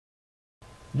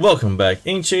Welcome back,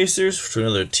 Ink Chasers, to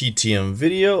another TTM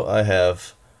video. I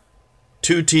have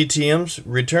two TTMs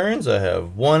returns. I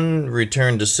have one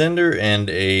return to sender and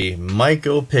a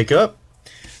Myco pickup.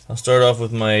 I'll start off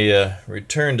with my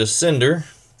return to sender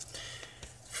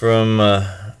from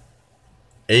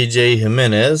AJ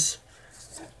Jimenez.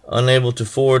 Unable to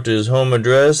forward to his home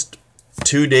address.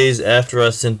 2 days after I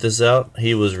sent this out,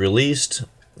 he was released,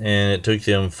 and it took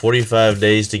him 45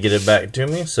 days to get it back to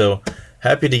me. So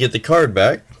happy to get the card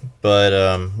back, but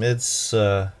I'm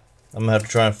gonna have to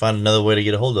try and find another way to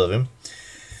get a hold of him.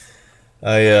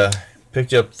 I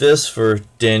picked up this for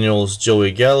Daniel's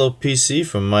Joey Gallo PC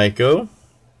from Myco.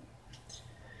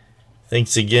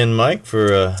 Thanks again, Mike,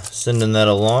 for sending that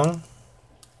along.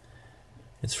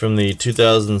 It's from the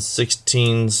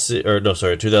 2018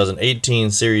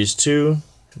 Series 2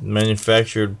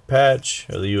 manufactured patch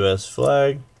of the U.S.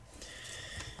 flag,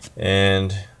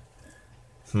 and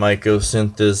Myco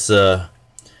sent this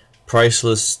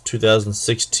priceless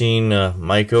 2016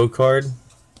 Myco card.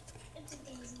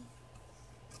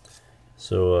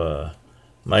 So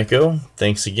Myco,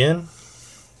 thanks again.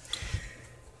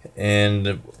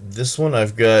 And this one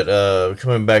I've got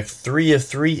coming back 3 of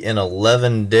 3 in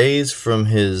 11 days from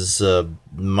his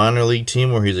minor league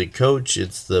team where he's a coach.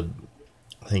 It's I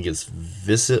think it's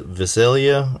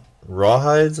Visalia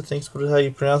Rawhides, I think is how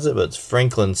you pronounce it, but it's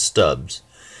Franklin Stubbs.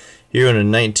 Here in a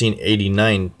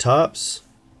 1989 Topps.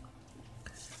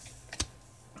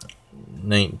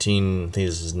 I think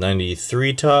this is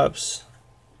 93 Topps.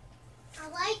 I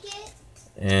like it.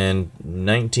 And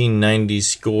 1990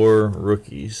 Score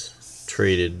rookies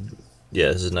traded.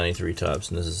 Yeah, this is 93 Topps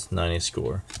and this is 90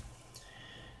 Score.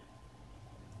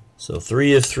 So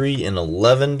 3 of 3 in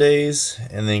 11 days,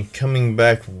 and then coming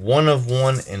back 1 of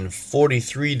 1 in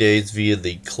 43 days via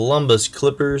the Columbus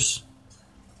Clippers,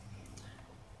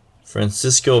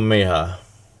 Francisco Mejia.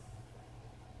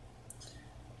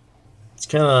 It's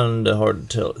kind of hard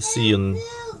to see, and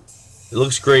it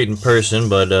looks great in person,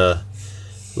 but a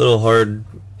little hard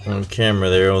on camera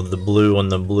there with the blue on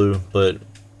the blue, but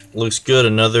looks good.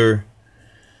 Another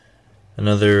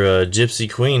Gypsy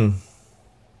Queen.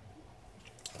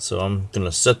 So I'm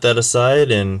gonna set that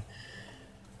aside, and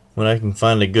when I can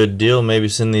find a good deal, maybe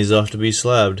send these off to be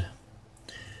slabbed.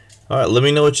 Alright, let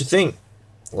me know what you think.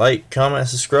 Like, comment,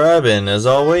 subscribe, and as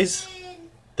always,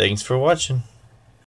 thanks for watching.